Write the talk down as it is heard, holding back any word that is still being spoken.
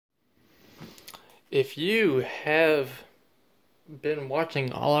If you have been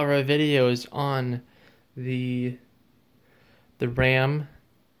watching all of our videos on the RAM,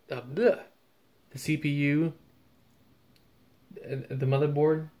 the CPU, the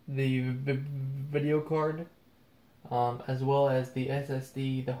motherboard, the video card, as well as the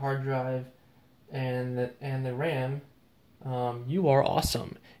SSD, the hard drive, and the RAM, you are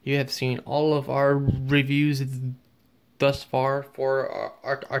awesome. You have seen all of our reviews thus far for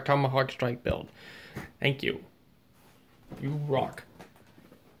our Tomahawk Strike build. Thank you. You rock.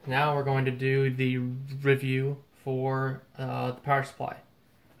 Now we're going to do the review for the power supply.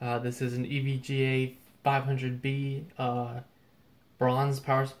 This is an EVGA 500W bronze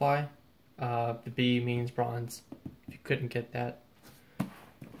power supply. The B means bronze. If you couldn't get that,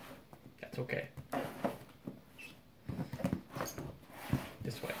 that's okay.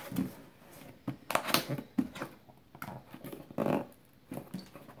 This way.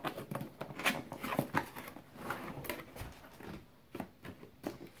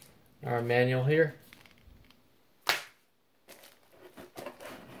 Our manual here.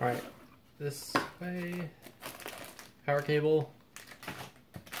 Alright, this way. Power cable.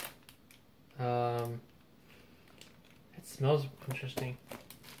 It smells interesting.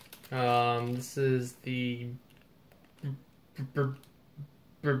 This is the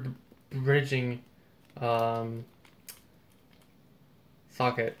bridging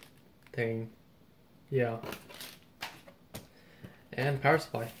socket thing. Yeah. And power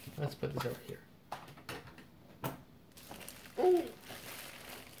supply. Let's put this over here. Ooh.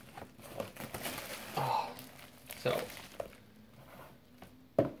 Oh. So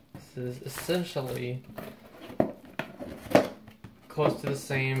this is essentially close to the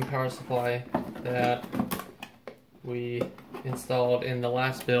same power supply that we installed in the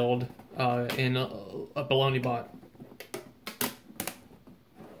last build in a baloney bot.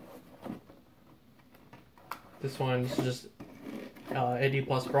 This one's just 80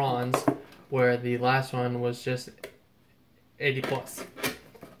 plus bronze, where the last one was just 80 plus.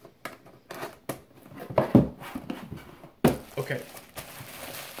 Okay.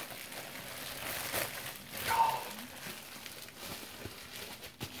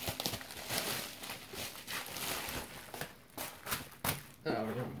 Oh, we're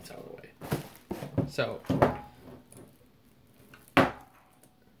gonna move this out of the way. So,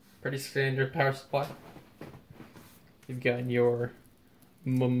 pretty standard power supply. You've got your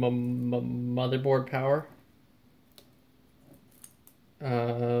motherboard power,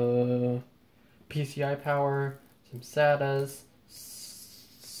 PCI power, some SATAs,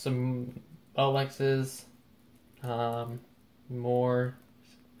 some OLEXs, more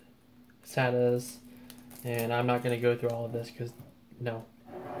SATAs, and I'm not going to go through all of this because no.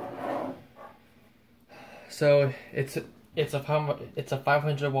 So it's a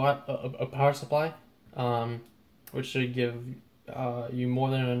 500 watt power supply, which should give you more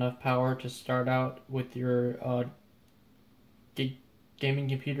than enough power to start out with your gaming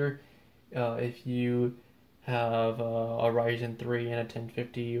computer. If you have a Ryzen 3 and a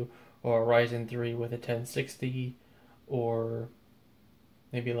 1050, or a Ryzen 3 with a 1060, or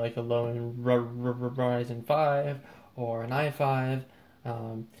maybe like a low-end Ryzen 5 or an i5,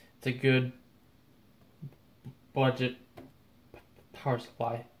 it's a good budget power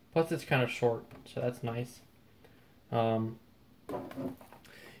supply. Plus it's kind of short, so that's nice.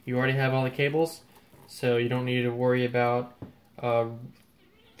 You already have all the cables, so you don't need to worry about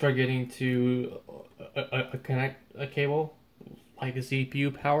forgetting to connect a cable like the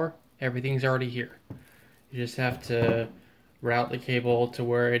CPU power. Everything's already here. You just have to route the cable to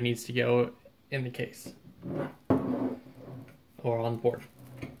where it needs to go in the case or on the board.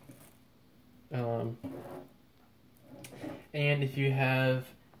 And if you have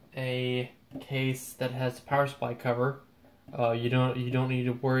a case that has a power supply cover, you don't need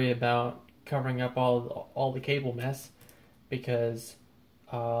to worry about covering up all the cable mess, because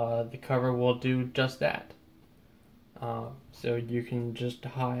the cover will do just that. So you can just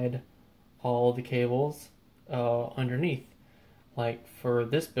hide all the cables underneath. Like for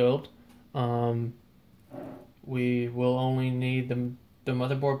this build, we will only need the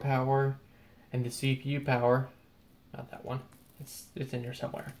motherboard power and the CPU power. Not that one. It's in here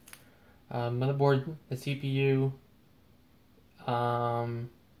somewhere. Motherboard, the CPU, and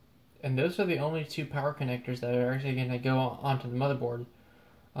those are the only two power connectors that are actually going to go onto the motherboard.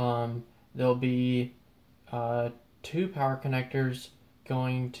 There'll be 2 power connectors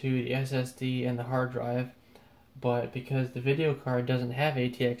going to the SSD and the hard drive, but because the video card doesn't have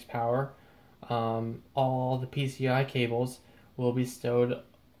ATX power, all the PCI cables will be stowed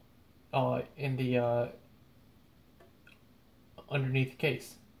in the underneath the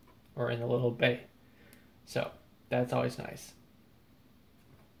case, or in the little bay. So that's always nice.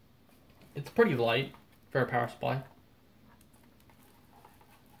 It's pretty light for a power supply.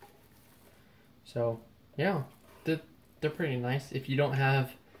 So yeah, they're pretty nice. If you don't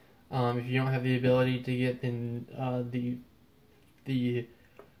have the ability to get in the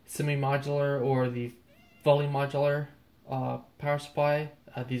semi-modular or the fully modular power supply,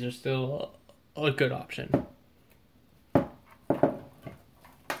 these are still a good option.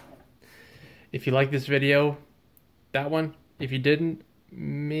 If you like this video, that one. If you didn't,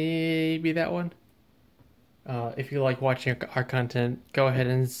 maybe that one. If you like watching our content, go ahead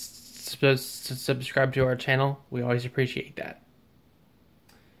and subscribe to our channel. We always appreciate that.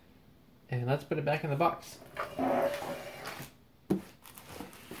 And let's put it back in the box.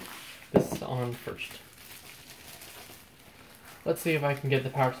 This is on first. Let's see if I can get the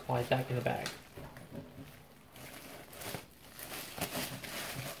power supply back in the bag.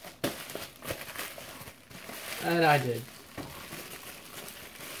 And I did.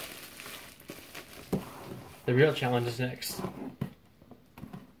 The real challenge is next.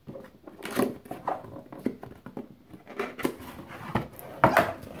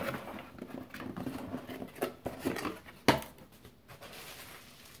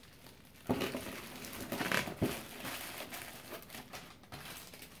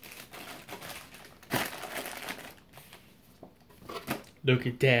 Look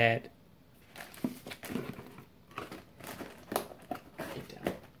at that. Get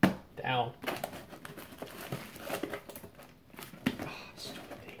down. Down. Oh,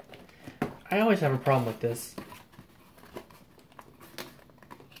 stupid thing. I always have a problem with this.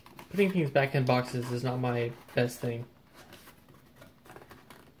 Putting things back in boxes is not my best thing.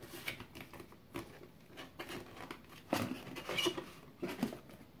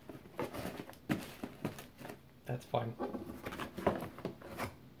 That's fine.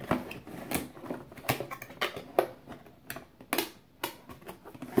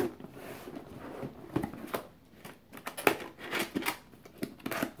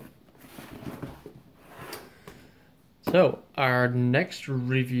 So, our next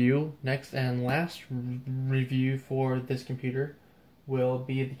and last review for this computer will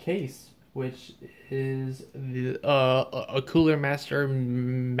be the case, which is a Cooler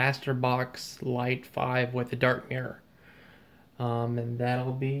Master Box Lite 5 with a dark mirror. And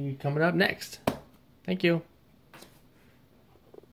that'll be coming up next. Thank you.